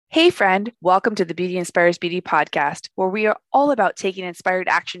Hey, friend, welcome to the Beauty Inspires Beauty podcast, where we are all about taking inspired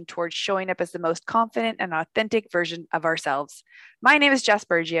action towards showing up as the most confident and authentic version of ourselves. My name is Jess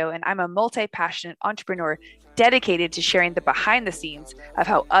Bergio, and I'm a multi passionate entrepreneur dedicated to sharing the behind the scenes of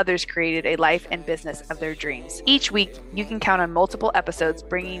how others created a life and business of their dreams. Each week, you can count on multiple episodes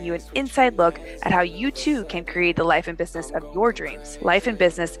bringing you an inside look at how you too can create the life and business of your dreams. Life and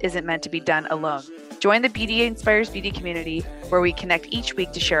business isn't meant to be done alone. Join the Beauty Inspires Beauty community where we connect each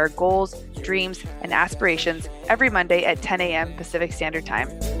week to share our goals, dreams, and aspirations every Monday at 10 a.m. Pacific Standard Time.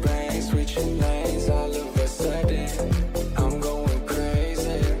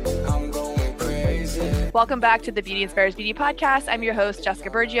 Welcome back to the Beauty Inspires Beauty podcast. I'm your host, Jessica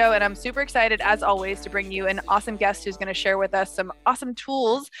Bergio, and I'm super excited, as always, to bring you an awesome guest who's going to share with us some awesome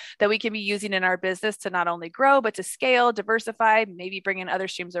tools that we can be using in our business to not only grow, but to scale, diversify, maybe bring in other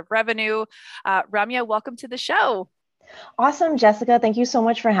streams of revenue. Ramya, welcome to the show. Awesome, Jessica. Thank you so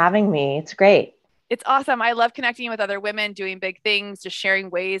much for having me. It's great. It's awesome. I love connecting with other women doing big things, just sharing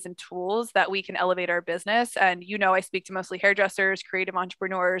ways and tools that we can elevate our business. And I speak to mostly hairdressers, creative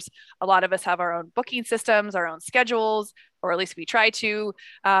entrepreneurs. A lot of us have our own booking systems, our own schedules, or at least we try to.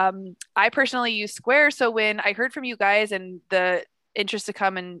 I personally use Square. So when I heard from you guys and the interest to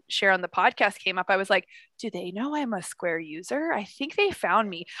come and share on the podcast came up, I was like, do they know I'm a Square user? I think they found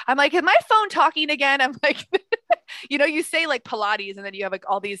me. I'm like, is my phone talking again? I'm like, you say like Pilates and then you have like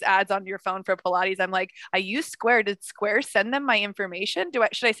all these ads on your phone for Pilates. I'm like, I use Square. Did Square send them my information?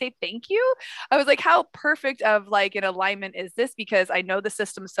 Should I say thank you? I was like, how perfect of like an alignment is this? Because I know the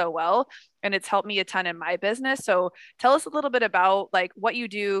system so well and it's helped me a ton in my business. So tell us a little bit about like what you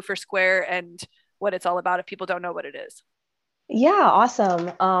do for Square and what it's all about if people don't know what it is. Yeah, awesome.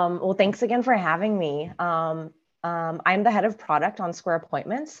 Well, thanks again for having me. I'm the head of product on Square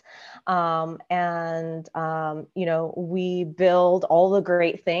Appointments. We build all the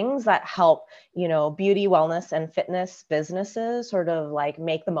great things that help, beauty, wellness, and fitness businesses sort of like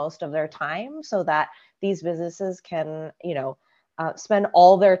make the most of their time so that these businesses can, spend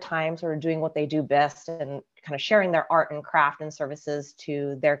all their time sort of doing what they do best and kind of sharing their art and craft and services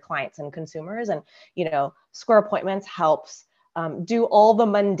to their clients and consumers. And, Square Appointments helps do all the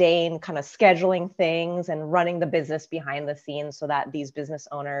mundane kind of scheduling things and running the business behind the scenes so that these business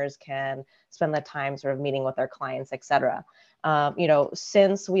owners can spend the time sort of meeting with their clients, et cetera.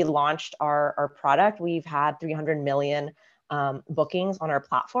 Since we launched our product, we've had 300 million bookings on our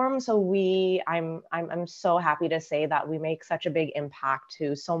platform. So I'm so happy to say that we make such a big impact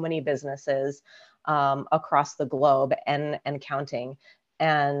to so many businesses across the globe and counting.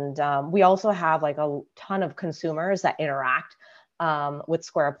 And we also have like a ton of consumers that interact with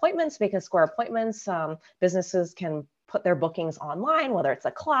Square Appointments because Square Appointments, businesses can put their bookings online, whether it's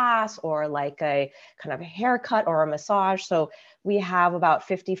a class or like a kind of a haircut or a massage. So we have about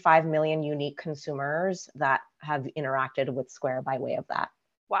 55 million unique consumers that have interacted with Square by way of that.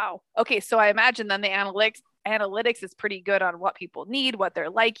 Wow. Okay. So I imagine then the analytics is pretty good on what people need, what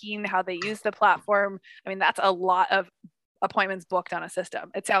they're liking, how they use the platform. I mean, that's a lot of appointments booked on a system.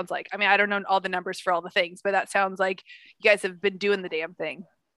 It sounds like, I mean, I don't know all the numbers for all the things, but that sounds like you guys have been doing the damn thing.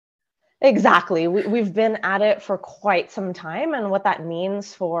 Exactly. We've been at it for quite some time. And what that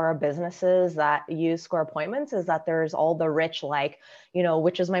means for businesses that use Square Appointments is that there's all the rich, like,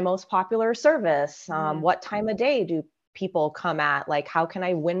 which is my most popular service? What time of day do people come at? Like, how can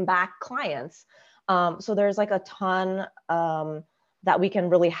I win back clients? So there's like a ton that we can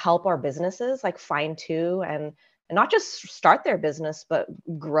really help our businesses like fine tune and not just start their business, but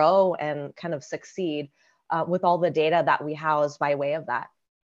grow and kind of succeed with all the data that we house by way of that.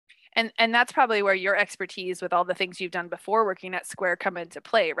 And that's probably where your expertise with all the things you've done before working at Square come into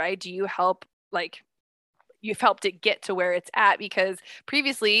play, right? Do you help like you've helped it get to where it's at? Because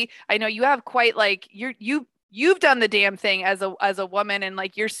previously, I know you have quite like you've done the damn thing as a woman and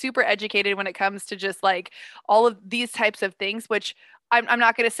like you're super educated when it comes to just like all of these types of things, which I'm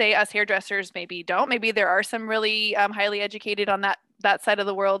not going to say us hairdressers maybe don't. Maybe there are some really highly educated on that side of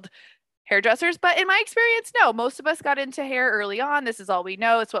the world hairdressers, but in my experience, no. Most of us got into hair early on. This is all we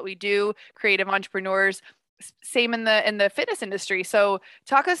know. It's what we do. Creative entrepreneurs. Same in the fitness industry. So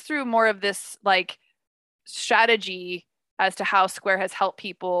talk us through more of this like strategy as to how Square has helped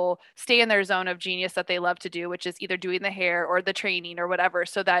people stay in their zone of genius that they love to do, which is either doing the hair or the training or whatever,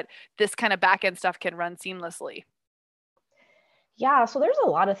 so that this kind of back end stuff can run seamlessly. Yeah, so there's a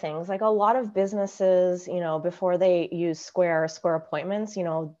lot of things. Like a lot of businesses, before they use Square Appointments,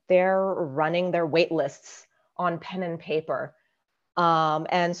 they're running their wait lists on pen and paper.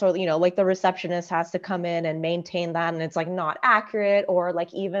 And so, like the receptionist has to come in and maintain that, and it's like not accurate, or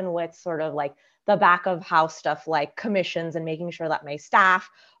like even with sort of like the back of house stuff like commissions and making sure that my staff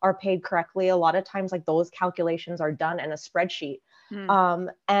are paid correctly. A lot of times, like those calculations are done in a spreadsheet.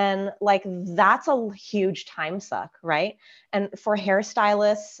 And like that's a huge time suck, right? And for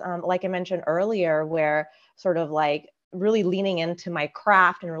hairstylists, like I mentioned earlier, where sort of like really leaning into my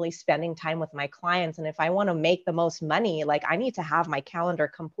craft and really spending time with my clients. And if I want to make the most money, like I need to have my calendar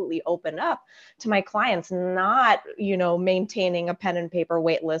completely open up to my clients, not, maintaining a pen and paper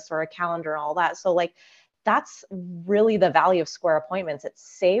wait list or a calendar and all that. So like that's really the value of Square appointments. It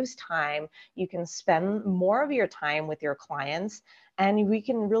saves time. You can spend more of your time with your clients, and we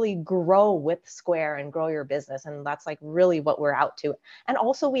can really grow with Square and grow your business. And that's like really what we're out to. And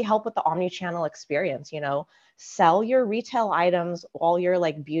also we help with the omni-channel experience, sell your retail items, all your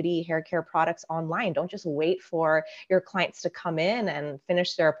like beauty, hair care products online. Don't just wait for your clients to come in and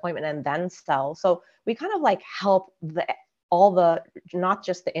finish their appointment and then sell. So we kind of like help all the, not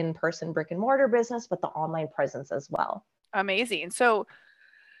just the in-person brick and mortar business, but the online presence as well. Amazing. So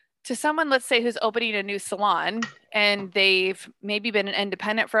to someone, let's say, who's opening a new salon and they've maybe been an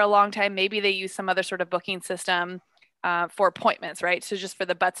independent for a long time, maybe they use some other sort of booking system for appointments, right? So just for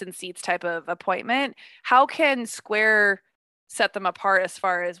the butts and seats type of appointment, how can Square set them apart as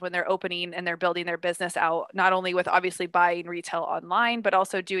far as when they're opening and they're building their business out, not only with obviously buying retail online, but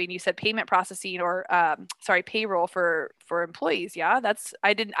also doing, you said payment processing or payroll for employees. Yeah,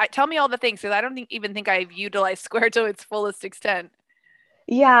 tell me all the things, because I don't even think I've utilized Square to its fullest extent.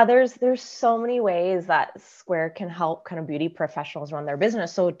 Yeah, there's so many ways that Square can help kind of beauty professionals run their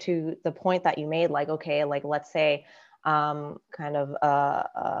business. So to the point that you made, like, okay, like let's say kind of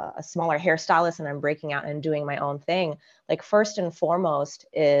a smaller hairstylist and I'm breaking out and doing my own thing. Like first and foremost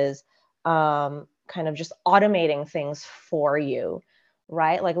is kind of just automating things for you,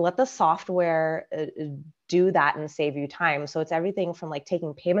 right? Like let the software do that and save you time. So it's everything from like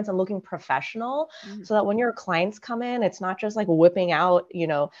taking payments and looking professional, so that when your clients come in, it's not just like whipping out,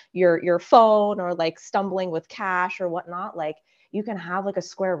 your phone or like stumbling with cash or whatnot. Like you can have like a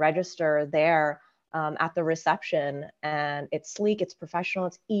Square register there at the reception, and it's sleek, it's professional,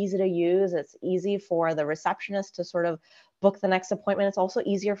 it's easy to use, it's easy for the receptionist to sort of book the next appointment. It's also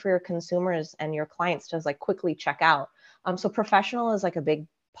easier for your consumers and your clients to like quickly check out. So professional is like a big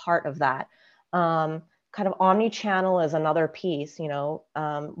part of that. Kind of omni-channel is another piece.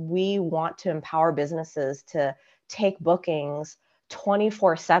 We want to empower businesses to take bookings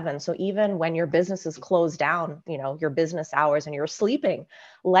 24/7. So even when your business is closed down, your business hours and you're sleeping,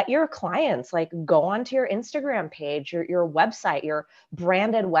 let your clients like go onto your Instagram page, your website, your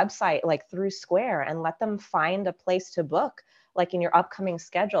branded website, like through Square, and let them find a place to book, like in your upcoming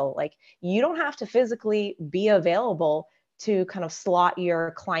schedule. Like you don't have to physically be available to kind of slot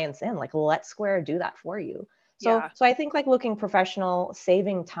your clients in. Like let Square do that for you. So I think like looking professional,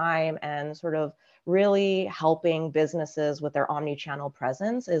 saving time, and sort of really helping businesses with their omni-channel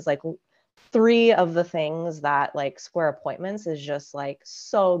presence is like three of the things that like Square appointments is just like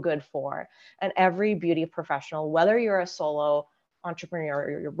so good for. And every beauty professional, whether you're a solo entrepreneur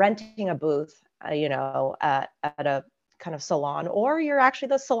or you're renting a booth, at a kind of salon, or you're actually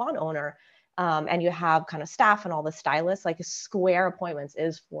the salon owner, and you have kind of staff and all the stylists, like Square appointments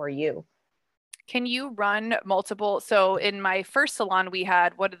is for you. Can you run multiple? So in my first salon, we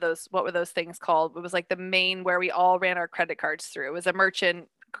had, what were those things called? It was like the main where we all ran our credit cards through. It was a merchant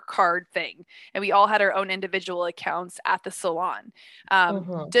card thing, and we all had our own individual accounts at the salon.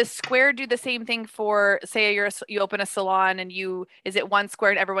 Does Square do the same thing for, say you open a salon and is it one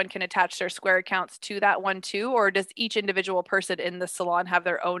Square and everyone can attach their Square accounts to that one too? Or does each individual person in the salon have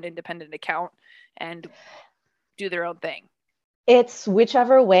their own independent account and do their own thing? It's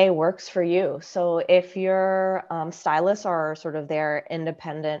whichever way works for you. So if your stylists are sort of their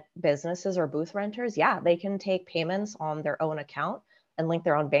independent businesses or booth renters, yeah, they can take payments on their own account and link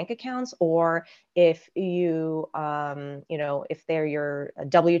their own bank accounts. Or if if they're your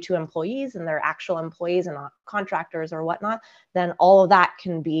W-2 employees and they're actual employees and not contractors or whatnot, then all of that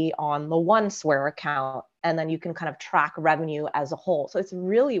can be on the one Square account. And then you can kind of track revenue as a whole. So it's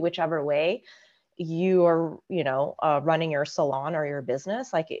really whichever way you are, running your salon or your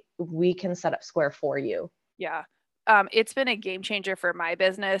business, we can set up Square for you. Yeah. It's been a game changer for my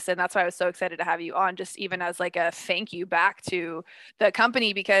business. And that's why I was so excited to have you on, just even as like a thank you back to the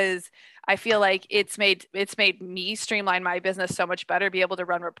company, because I feel like it's made me streamline my business so much better, be able to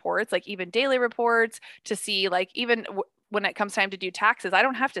run reports, like even daily reports, to see like even when it comes time to do taxes, I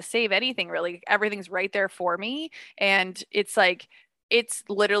don't have to save anything really. Everything's right there for me. And it's like, it's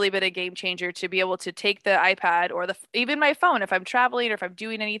literally been a game changer to be able to take the iPad or even my phone if I'm traveling or if I'm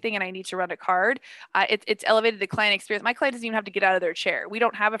doing anything and I need to run a card. It's elevated the client experience. My client doesn't even have to get out of their chair. We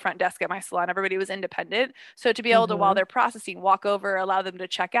don't have a front desk at my salon. Everybody was independent. So to be able to, while they're processing, walk over, allow them to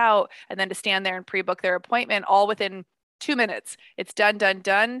check out, and then to stand there and pre-book their appointment all within 2 minutes. It's done, done,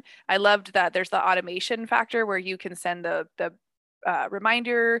 done. I loved that there's the automation factor where you can send the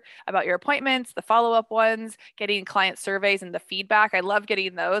reminder about your appointments, the follow-up ones, getting client surveys and the feedback. I love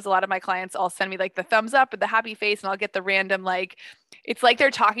getting those. A lot of my clients all send me like the thumbs up and the happy face, and I'll get the random, like, it's like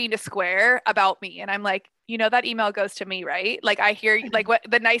they're talking to Square about me. And I'm like, that email goes to me, right? Like I hear like what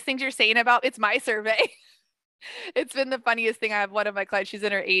the nice things you're saying about, it's my survey. It's been the funniest thing. I have one of my clients, she's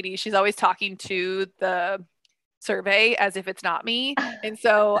in her 80s. She's always talking to the survey as if it's not me. And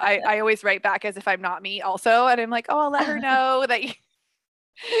so I always write back as if I'm not me also. And I'm like, oh, I'll let her know that you.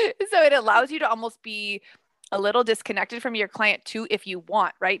 So it allows you to almost be a little disconnected from your client too, if you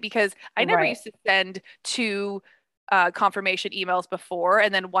want, right? Because I never used to send two confirmation emails before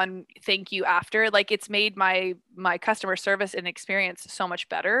and then one thank you after. Like it's made my customer service and experience so much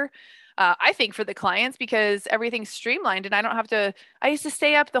better. I think for the clients because everything's streamlined and I don't have to. I used to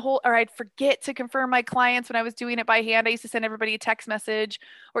stay up or I'd forget to confirm my clients when I was doing it by hand. I used to send everybody a text message,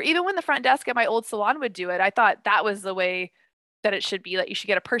 or even when the front desk at my old salon would do it. I thought that was the way that it should be, that you should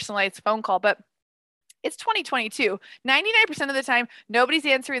get a personalized phone call. But it's 2022. 99% of the time, nobody's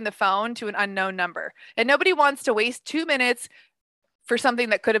answering the phone to an unknown number. And nobody wants to waste 2 minutes for something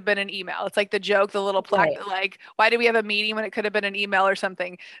that could have been an email. It's like the joke, the little plaque, like, why did we have a meeting when it could have been an email or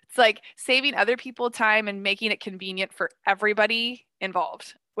something? It's like saving other people time and making it convenient for everybody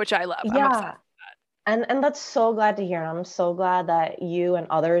involved, which I love. I'm obsessed. And that's so glad to hear. And I'm so glad that you and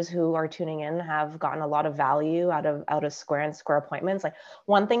others who are tuning in have gotten a lot of value out of Square and Square appointments. Like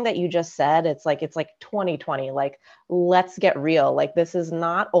one thing that you just said, it's like 2020. Like, let's get real. Like this is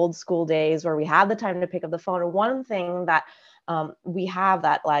not old school days where we have the time to pick up the phone. And one thing that we have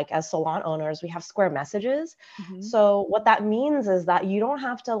that, like as salon owners, we have Square messages. So what that means is that you don't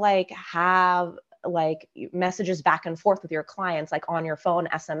have to have messages back and forth with your clients, like on your phone,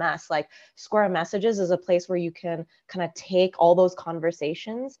 SMS. Like Square Messages is a place where you can kind of take all those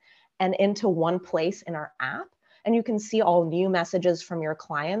conversations and into one place in our app. And you can see all new messages from your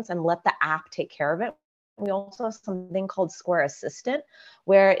clients and let the app take care of it. We also have something called Square Assistant,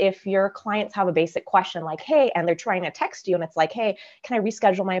 where if your clients have a basic question like, hey, and they're trying to text you and it's like, hey, can I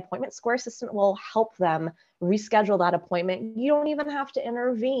reschedule my appointment? Square Assistant will help them reschedule that appointment. You don't even have to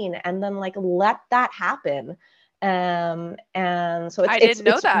intervene, and then let that happen. And so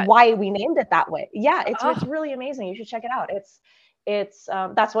it's why we named it that way. Yeah, it's really amazing. You should check it out. It's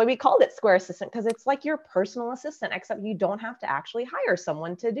that's why we called it Square Assistant, because it's like your personal assistant, except you don't have to actually hire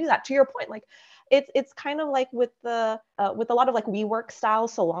someone to do that. To your point, it's kind of like with a lot of WeWork style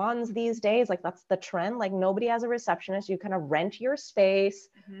salons these days, that's the trend. Nobody has a receptionist. You kind of rent your space,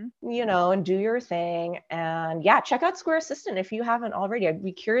 and do your thing. And yeah, check out Square Assistant if you haven't already. I'd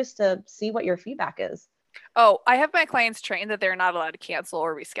be curious to see what your feedback is. Oh, I have my clients trained that they're not allowed to cancel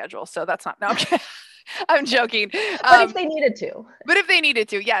or reschedule. So that's not, no, I'm joking. But if they needed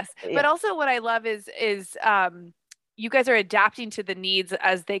to. Yes. Yeah. But also what I love is you guys are adapting to the needs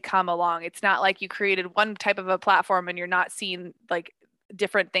as they come along. It's not like you created one type of a platform and you're not seeing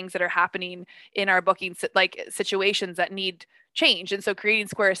different things that are happening in our booking situations that need change. And so creating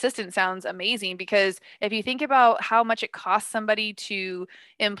Square Assistant sounds amazing, because if you think about how much it costs somebody to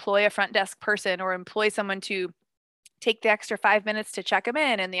employ a front desk person or employ someone to take the extra 5 minutes to check them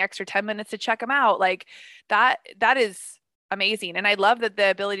in and the extra 10 minutes to check them out, that is amazing. And I love that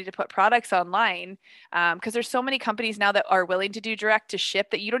the ability to put products online, because there's so many companies now that are willing to do direct to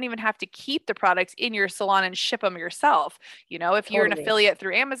ship that you don't even have to keep the products in your salon and ship them yourself. If you're an affiliate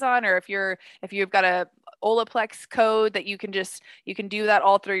through Amazon, or if you've got a Olaplex code that you can do that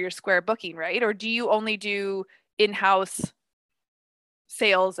all through your Square booking, right? Or do you only do in-house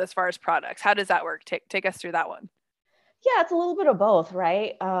sales as far as products? How does that work? Take us through that one. Yeah, it's a little bit of both,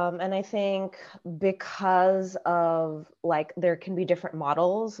 right? And I think because of there can be different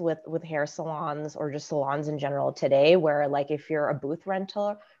models with hair salons or just salons in general today, where if you're a booth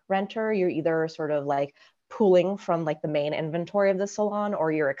renter, you're either sort of pooling from the main inventory of the salon,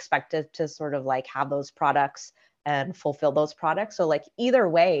 or you're expected to sort of have those products and fulfill those products. So either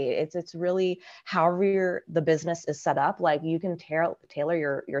way, it's really however the business is set up. You can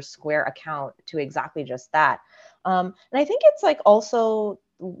tailor your Square account to exactly just that. And I think it's also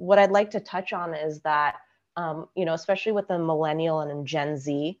what I'd like to touch on is that, especially with the millennial and Gen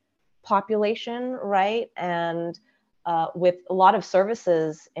Z population, right? And with a lot of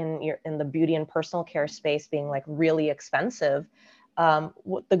services in the beauty and personal care space being really expensive,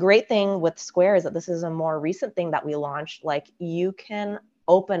 The great thing with Square is that this is a more recent thing that we launched. Like you can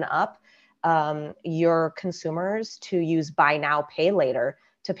open up your consumers to use buy now, pay later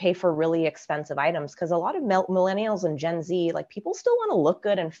to pay for really expensive items. Because a lot of millennials and Gen Z, like people still want to look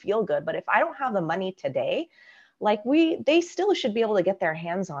good and feel good. But if I don't have the money today, like they still should be able to get their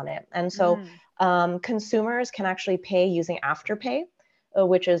hands on it. And so consumers can actually pay using Afterpay,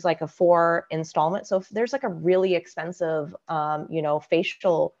 which is like a 4 installment. So if there's like a really expensive,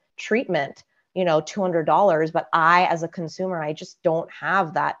 facial treatment, $200, but I, as a consumer, I just don't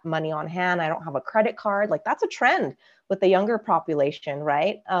have that money on hand. I don't have a credit card. Like that's a trend with the younger population,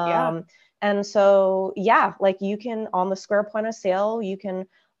 right? And so, yeah, like you can, on the Square point of sale, you can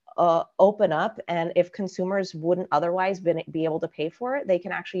open up, and if consumers wouldn't otherwise be able to pay for it, they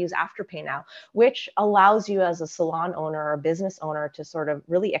can actually use Afterpay now, which allows you as a salon owner or business owner to sort of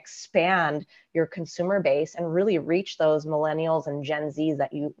really expand your consumer base and really reach those millennials and Gen Zs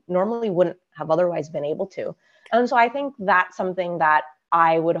that you normally wouldn't have otherwise been able to. And so I think that's something that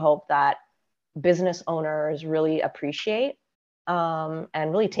I would hope that business owners really appreciate, and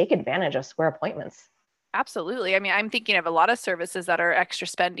really take advantage of Square appointments. Absolutely. I mean, I'm thinking of a lot of services that are extra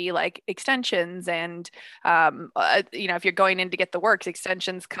spendy, like extensions and, if you're going in to get the works,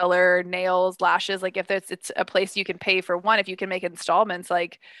 extensions, color, nails, lashes, like if it's a place you can pay for one, if you can make installments,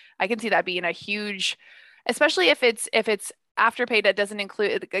 like I can see that being a huge, especially if it's Afterpay that doesn't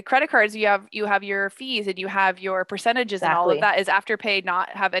include credit cards, you have your fees and you have your percentages and all of Exactly. that. Is Afterpay not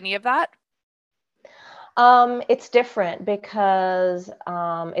have any of that? It's different because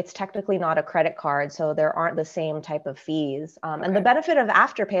it's technically not a credit card, so there aren't the same type of fees. And the Okay. benefit of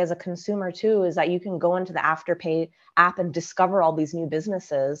Afterpay as a consumer too is that you can go into the Afterpay app and discover all these new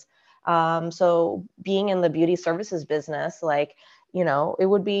businesses. So being in the beauty services business, like, it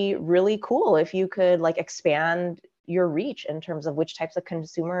would be really cool if you could like expand your reach in terms of which types of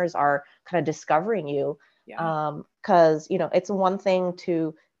consumers are kind of discovering you. Yeah. Because, it's one thing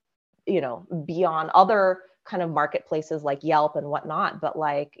to be on other kind of marketplaces like Yelp and whatnot, but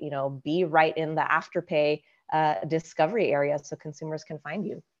like, be right in the Afterpay discovery area so consumers can find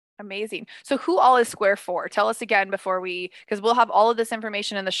you. Amazing. So who all is Square for? Tell us again because we'll have all of this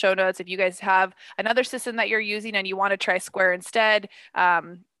information in the show notes. If you guys have another system that you're using and you want to try Square instead,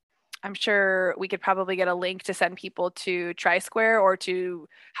 I'm sure we could probably get a link to send people to try Square, or to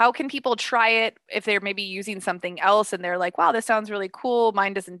how can people try it if they're maybe using something else and they're like, wow, this sounds really cool.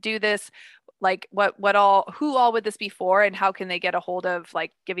 Mine doesn't do this. Like who all would this be for, and how can they get a hold of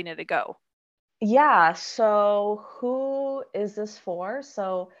like giving it a go? Yeah. So who is this for?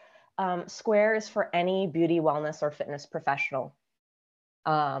 So Square is for any beauty, wellness, or fitness professional.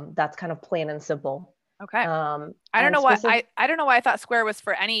 That's kind of plain and simple. Okay. I don't And know why specific. I don't know why I thought Square was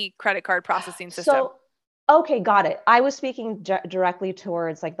for any credit card processing system. So, okay, got it. I was speaking directly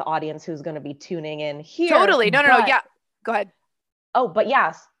towards like the audience who's going to be tuning in here, Totally. No, no, no. but Yeah. Go ahead. oh, but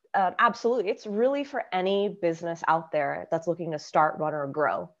yes, absolutely. It's really for any business out there that's looking to start, run, or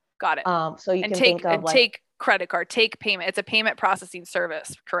grow. Got it. So you And can take think of and like, take credit card, take payment. It's a payment processing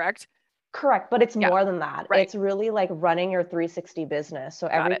service, correct? correct, but it's Yeah. more than that. Right. It's really like running your 360 business. So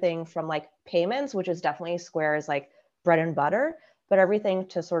Got it. everything from like payments, which is definitely Square's like bread and butter, but everything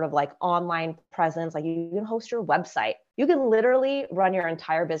to sort of like online presence, like you can host your website. You can literally run your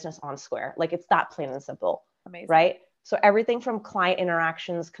entire business on Square. Like it's that plain and simple, Amazing. right? So everything from client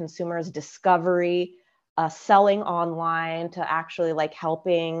interactions, consumers discovery, selling online, to actually like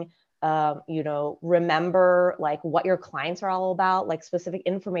helping remember like what your clients are all about, like specific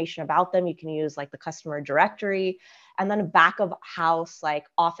information about them. You can use like the customer directory, and then back of house, like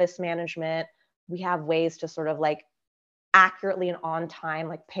office management. We have ways to sort of like accurately and on time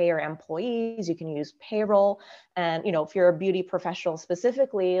like pay your employees. You can use payroll, and if you're a beauty professional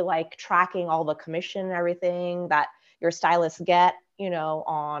specifically, like tracking all the commission and everything that your stylists get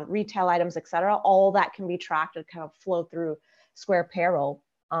on retail items, etc. All that can be tracked and kind of flow through Square payroll,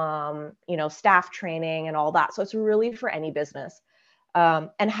 staff training and all that. So it's really for any business.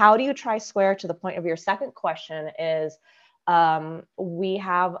 And how do you try Square, to the point of your second question, is we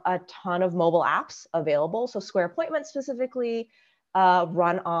have a ton of mobile apps available. So Square Appointments specifically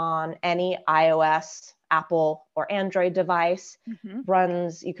run on any iOS, Apple, or Android device.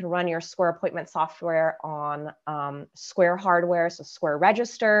 Mm-hmm. You can run your Square Appointment software on Square hardware, so Square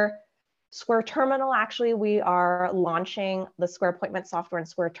Register. Square Terminal, actually, we are launching the Square Appointment software in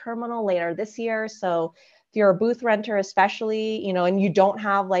Square Terminal later this year. So if you're a booth renter, especially, and you don't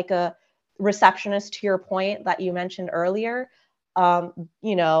have like a receptionist, to your point that you mentioned earlier, um,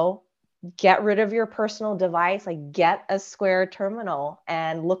 you know, get rid of your personal device, like get a Square Terminal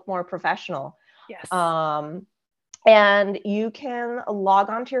and look more professional. Yes. Um, And you can log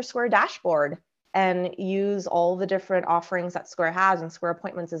onto your Square dashboard and use all the different offerings that Square has, and Square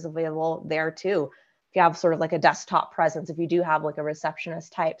Appointments is available there too. If you have sort of like a desktop presence, if you do have like a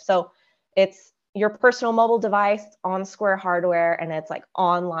receptionist type. So it's your personal mobile device on Square hardware, and it's like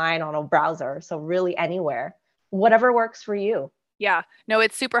online on a browser. So really anywhere, whatever works for you. Yeah, no,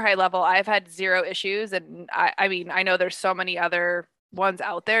 it's super high level. I've had zero issues, and I mean, I know there's so many other ones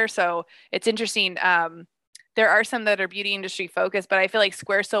out there, so it's interesting. There are some that are beauty industry focused, but I feel like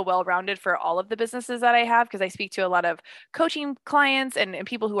Square's so well rounded for all of the businesses that I have because I speak to a lot of coaching clients and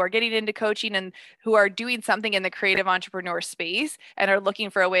people who are getting into coaching and who are doing something in the creative entrepreneur space and are looking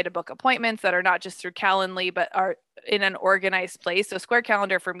for a way to book appointments that are not just through Calendly, but are in an organized place. So Square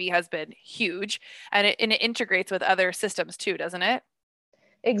Calendar for me has been huge, and it integrates with other systems too, doesn't it?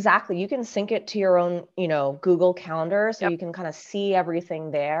 Exactly. You can sync it to your own, Google Calendar, so Yep. you can kind of see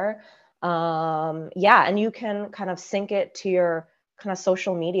everything there. Yeah, and you can kind of sync it to your kind of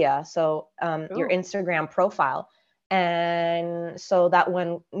social media, so your Ooh. Instagram profile, and so that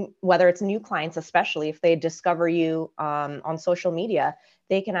when whether it's new clients, especially if they discover you on social media,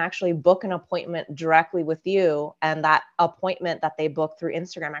 they can actually book an appointment directly with you, and that appointment that they book through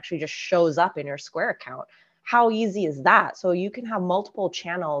Instagram actually just shows up in your Square account. How easy is that? So you can have multiple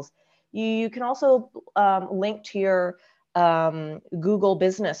channels. You can also link to your Google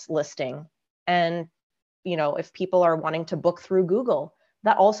business listing. And, if people are wanting to book through Google,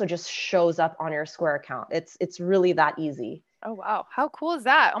 that also just shows up on your Square account. It's really that easy. Oh, wow. How cool is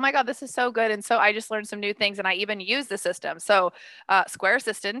that? Oh my God, this is so good. And so I just learned some new things and I even use the system. So, Square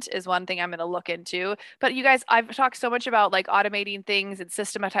Assistant is one thing I'm going to look into. But you guys, I've talked so much about like automating things and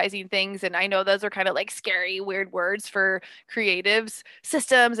systematizing things. And I know those are kind of like scary, weird words for creatives,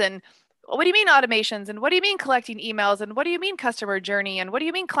 systems, and what do you mean automations? And what do you mean collecting emails? And what do you mean customer journey? And what do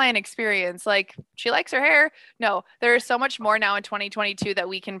you mean client experience? Like, she likes her hair. No, there is so much more now in 2022 that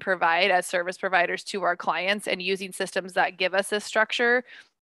we can provide as service providers to our clients, and using systems that give us this structure,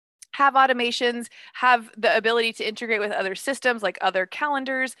 have automations, have the ability to integrate with other systems like other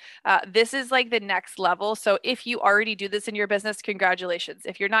calendars. This is like the next level. So if you already do this in your business, congratulations.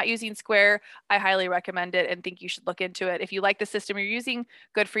 If you're not using Square, I highly recommend it and think you should look into it. If you like the system you're using,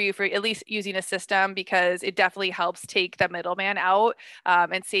 good for you for at least using a system, because it definitely helps take the middleman out,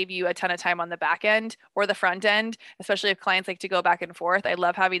 and save you a ton of time on the back end or the front end, especially if clients like to go back and forth. I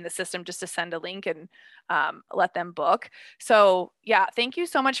love having the system just to send a link and let them book. So, yeah, thank you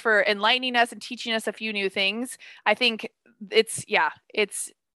so much for enlightening us and teaching us a few new things. I think it's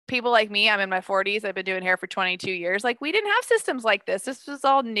people like me. I'm in my 40s. I've been doing hair for 22 years. Like, we didn't have systems like this. This was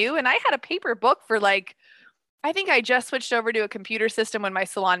all new. And I had a paper book for like, I think I just switched over to a computer system when my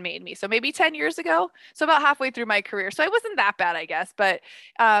salon made me. So maybe 10 years ago. So about halfway through my career. So I wasn't that bad, I guess. But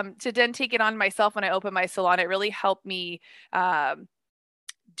to then take it on myself when I opened my salon, it really helped me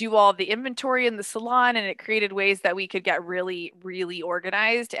do all the inventory in the salon, and it created ways that we could get really, really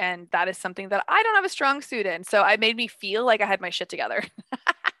organized. And that is something that I don't have a strong suit in. So it made me feel like I had my shit together.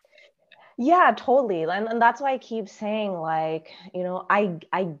 Yeah, totally. And that's why I keep saying, like,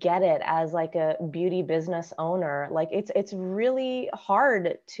 I get it as like a beauty business owner. Like it's really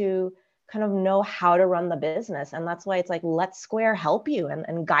hard to kind of know how to run the business. And that's why it's like, let Square help you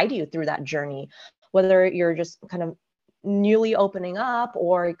and guide you through that journey. Whether you're just kind of newly opening up,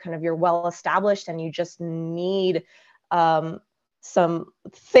 or kind of you're well established and you just need some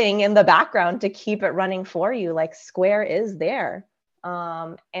thing in the background to keep it running for you, like Square is there.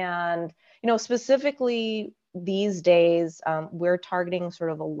 And specifically these days, we're targeting sort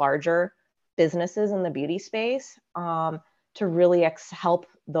of a larger businesses in the beauty space, to really help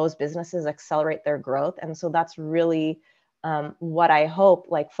those businesses accelerate their growth. And so that's really what I hope,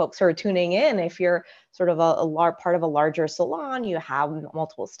 like, folks who are tuning in, if you're sort of a large part of a larger salon, you have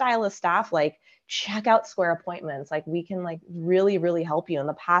multiple stylist staff, like, check out Square Appointments. Like, we can like really, really help you. In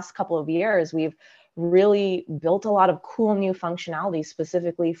the past couple of years, we've really built a lot of cool new functionality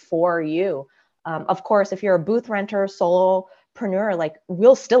specifically for you. Of course, if you're a booth renter, solopreneur, like,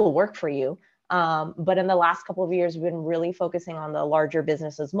 we'll still work for you. But in the last couple of years, we've been really focusing on the larger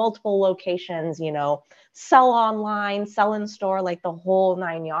businesses, multiple locations, sell online, sell in store, like the whole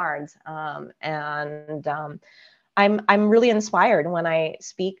 9 yards. I'm really inspired when I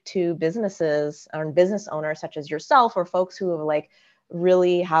speak to businesses or business owners such as yourself, or folks who have like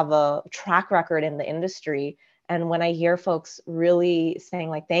really have a track record in the industry. And when I hear folks really saying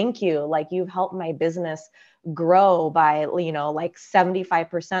like, thank you, like, you've helped my business grow by, like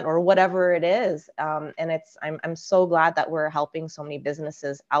 75% or whatever it is. And I'm so glad that we're helping so many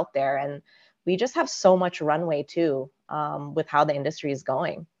businesses out there. And we just have so much runway too, with how the industry is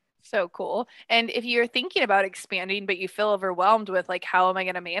going. So cool. And if you're thinking about expanding, but you feel overwhelmed with like, how am I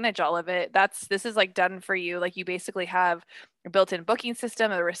going to manage all of it? This is like done for you. Like you basically have a built-in booking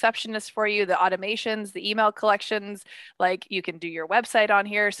system, a receptionist for you, the automations, the email collections, like you can do your website on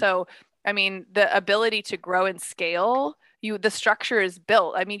here. So, I mean, the ability to grow and scale, the structure is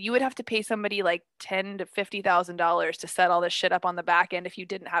built. I mean, you would have to pay somebody like $10,000 to $50,000 to set all this shit up on the back end if you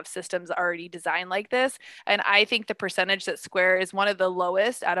didn't have systems already designed like this. And I think the percentage that Square is one of the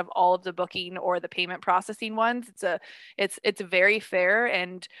lowest out of all of the booking or the payment processing ones. It's very fair.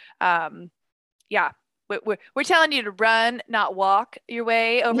 And yeah, we're telling you to run, not walk your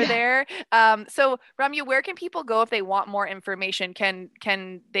way over Yeah. there. So Ramya, where can people go if they want more information?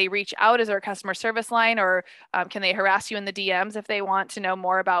 Can they reach out? Is there a customer service line, or can they harass you in the DMs if they want to know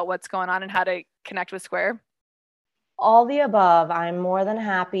more about what's going on and how to connect with Square? All the above. I'm more than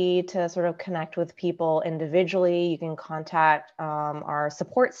happy to sort of connect with people individually. You can contact our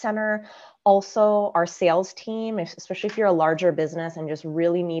support center, also our sales team, especially if you're a larger business and just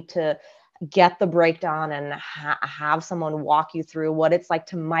really need to get the breakdown and have someone walk you through what it's like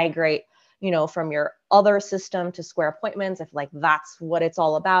to migrate, from your other system to Square Appointments. If like that's what it's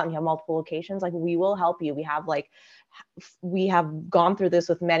all about and you have multiple locations, like we will help you. We have gone through this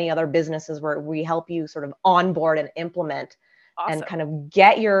with many other businesses where we help you sort of onboard and implement and Awesome. kind of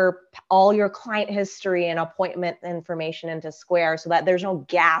get all your client history and appointment information into Square so that there's no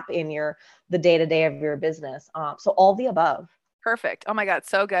gap in the day-to-day of your business. So all the above. Perfect. Oh my God,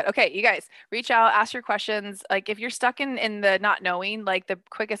 so good. Okay, you guys, reach out, ask your questions. Like if you're stuck in the not knowing, like the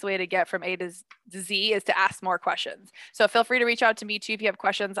quickest way to get from A to Z is to ask more questions. So feel free to reach out to me too if you have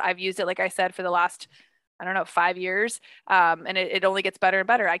questions. I've used it, like I said, for the last, I don't know, 5 years. And it only gets better and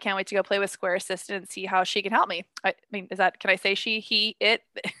better. I can't wait to go play with Square Assistant and see how she can help me. I mean, can I say she, he, it?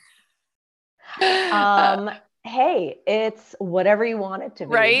 Hey, it's whatever you want it to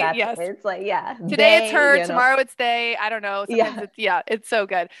be. Right? Yes. It's like, yeah, Today it's her, they. tomorrow it's they. I don't know. Sometimes it's so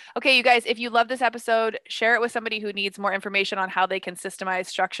good. Okay, you guys, if you love this episode, share it with somebody who needs more information on how they can systemize,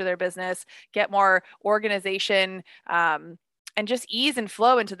 structure their business, get more organization, and just ease and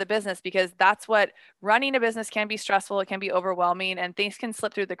flow into the business, because that's what running a business can be stressful. It can be overwhelming and things can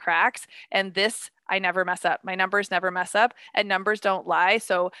slip through the cracks. And I never mess up. My numbers never mess up, and numbers don't lie.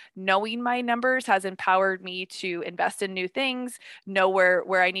 So knowing my numbers has empowered me to invest in new things, know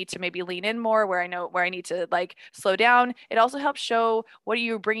where I need to maybe lean in more, where I need to like slow down. It also helps show what are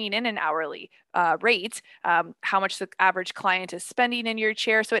you bringing in an hourly rate, how much the average client is spending in your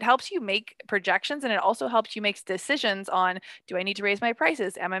chair. So it helps you make projections, and it also helps you make decisions on, do I need to raise my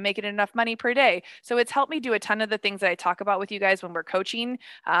prices? Am I making enough money per day? So it's helped me do a ton of the things that I talk about with you guys when we're coaching.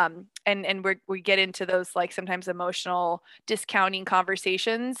 And we get into those like sometimes emotional discounting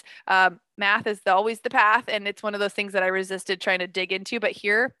conversations. Math is always the path, and it's one of those things that I resisted trying to dig into, but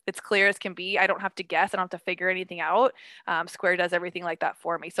here it's clear as can be. I don't have to guess. I don't have to figure anything out. Square does everything like that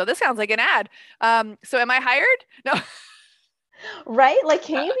for me. So this sounds like an ad. So am I hired? No. Right? Like,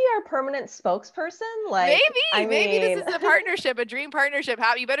 can you be our permanent spokesperson? Like, maybe this is a partnership, a dream partnership.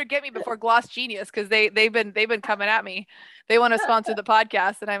 You better get me before Gloss Genius, because they've been coming at me. They want to sponsor the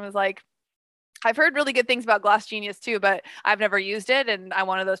podcast, and I was like, I've heard really good things about Gloss Genius too, but I've never used it, and I'm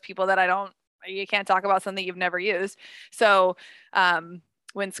one of those people that you can't talk about something you've never used. So,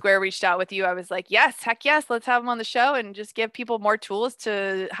 when Square reached out with you, I was like, yes, heck yes, let's have them on the show and just give people more tools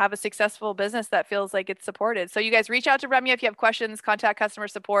to have a successful business that feels like it's supported. So you guys reach out to Ramya if you have questions, contact customer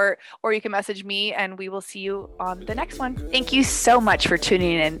support, or you can message me, and we will see you on the next one. Thank you so much for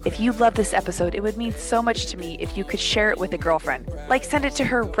tuning in. If you love this episode, it would mean so much to me if you could share it with a girlfriend. Like send it to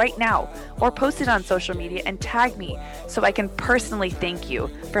her right now, or post it on social media and tag me so I can personally thank you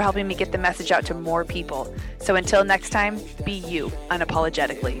for helping me get the message out to more people. So until next time, be you unapologetically.